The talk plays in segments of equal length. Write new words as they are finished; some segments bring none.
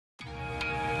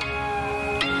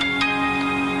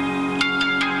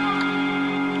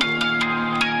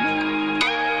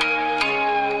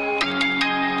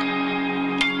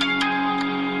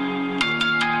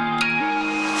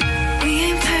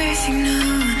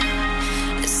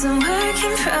just a work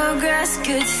in progress.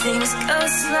 Good things go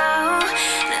slow,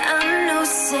 and I'm no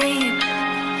saint.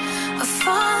 I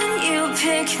fall and you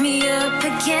pick me up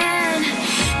again. You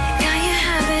got your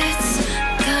habits,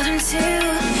 got them too.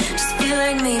 Just feel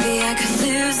like maybe I could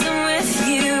lose them with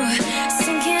you.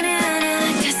 Sinking in, and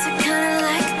I guess I kinda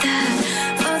like that.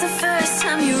 For the first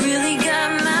time, you really got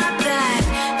my back.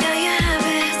 Got your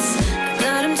habits,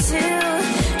 got them too.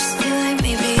 Just feel like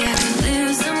maybe I could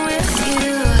lose them with you.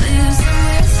 Lose them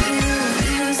with you,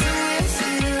 lose them with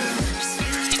you. Just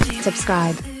feel like maybe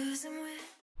Subscribe.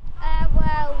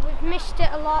 Well, we've missed it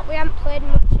a lot. We haven't played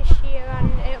much this year,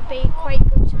 and it'll be quite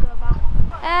good to go back.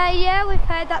 Yeah, we've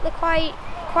heard that they're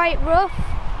quite rough,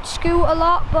 scoot a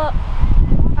lot, but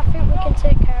I think we can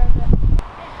take care of it.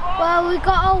 Well, we've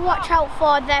got to watch out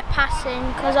for their passing,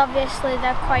 because obviously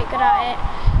they're quite good at it,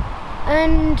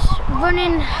 and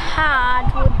running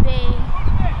hard would be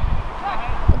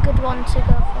a good one to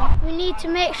go for. We need to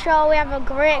make sure we have a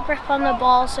great grip on the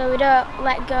ball so we don't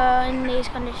let go in these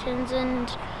conditions,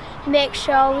 and make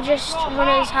sure we just run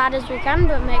as hard as we can,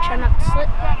 but make sure not to slip.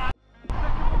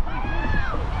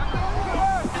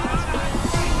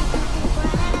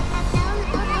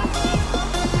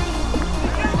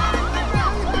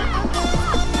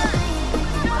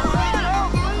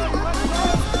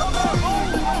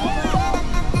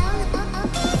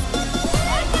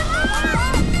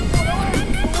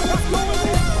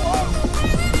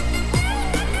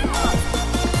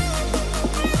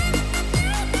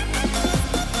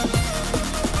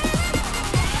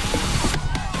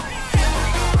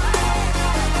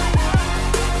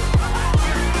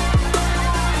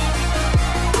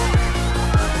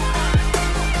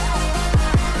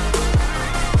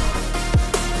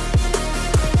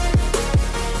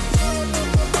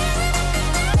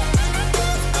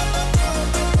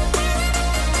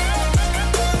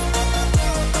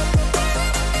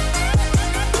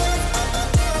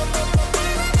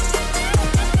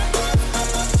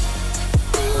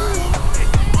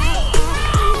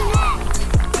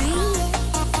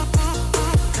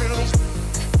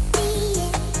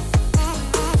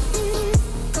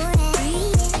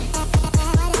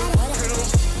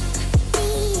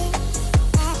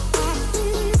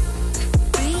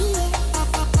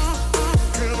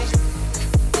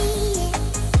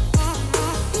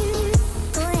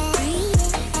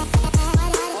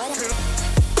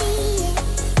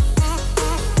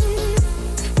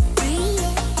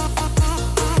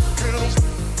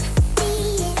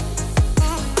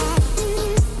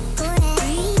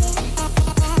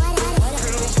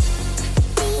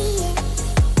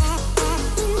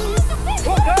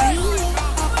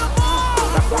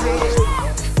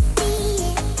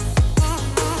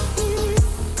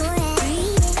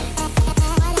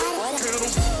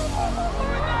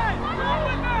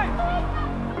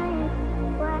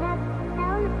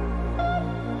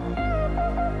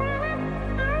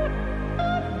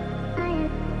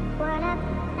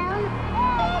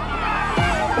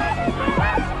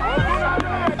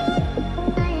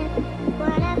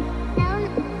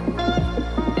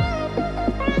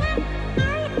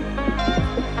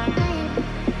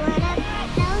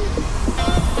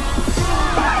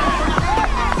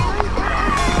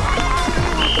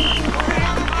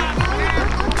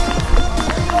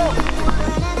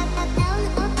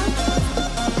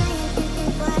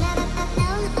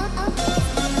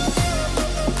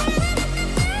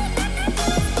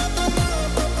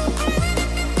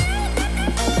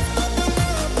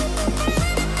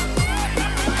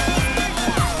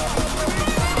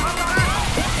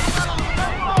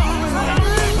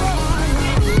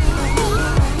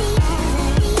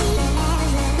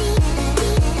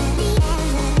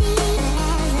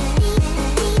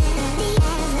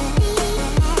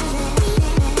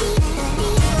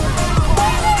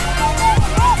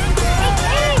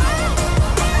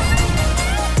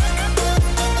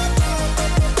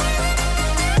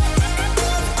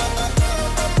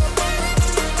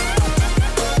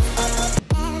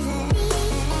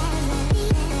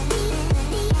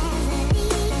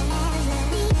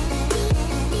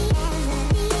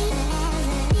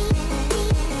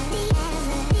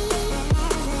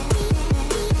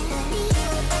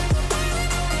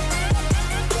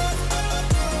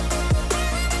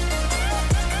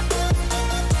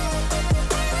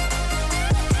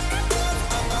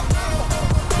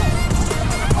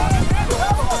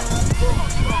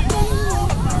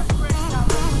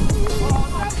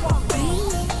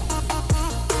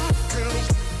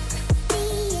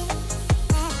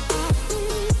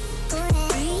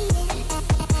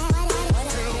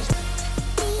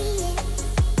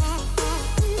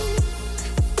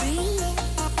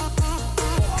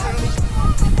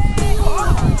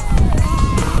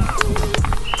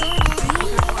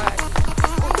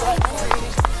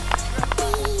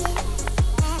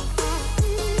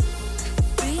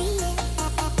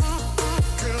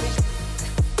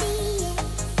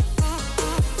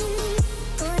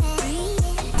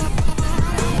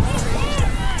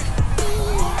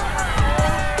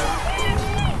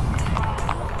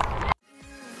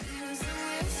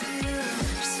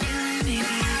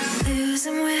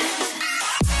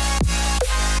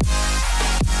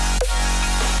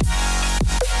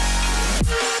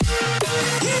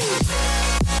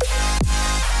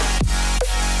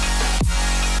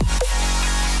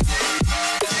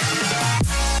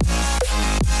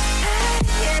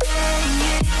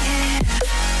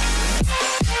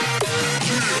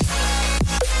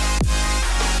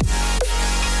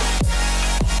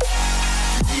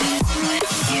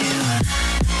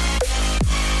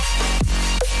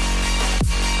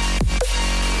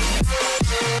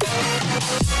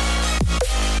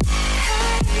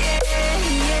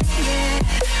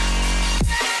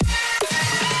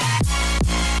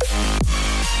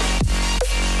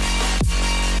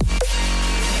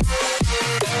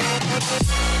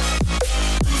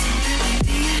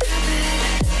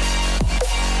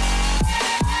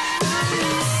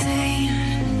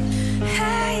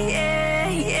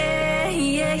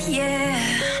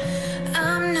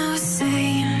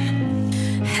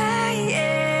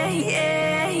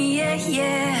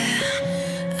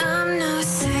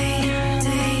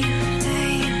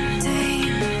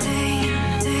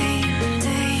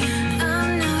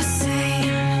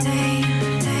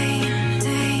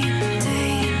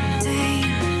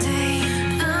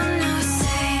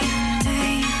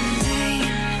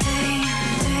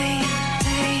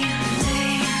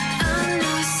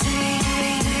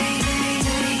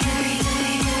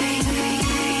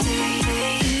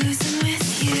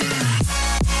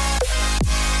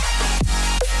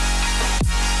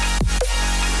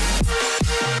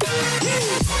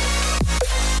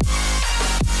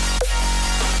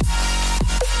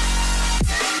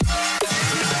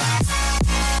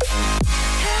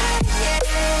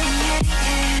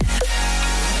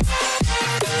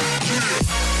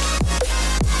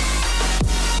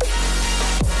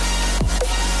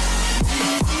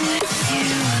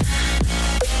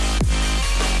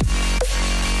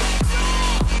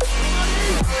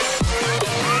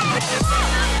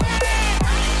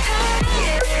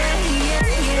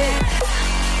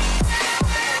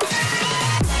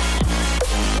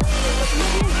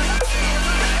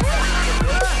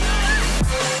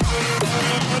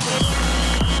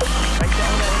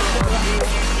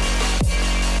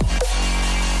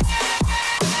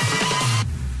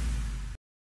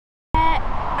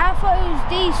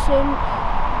 decent.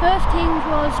 Both teams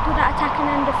was good at attacking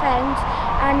and defence,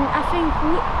 and I think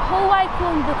Wyke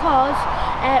won because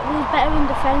we was better in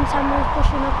defence and we was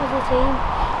pushing up as a team,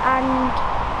 and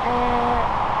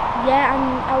yeah, and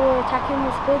our attacking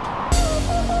was good.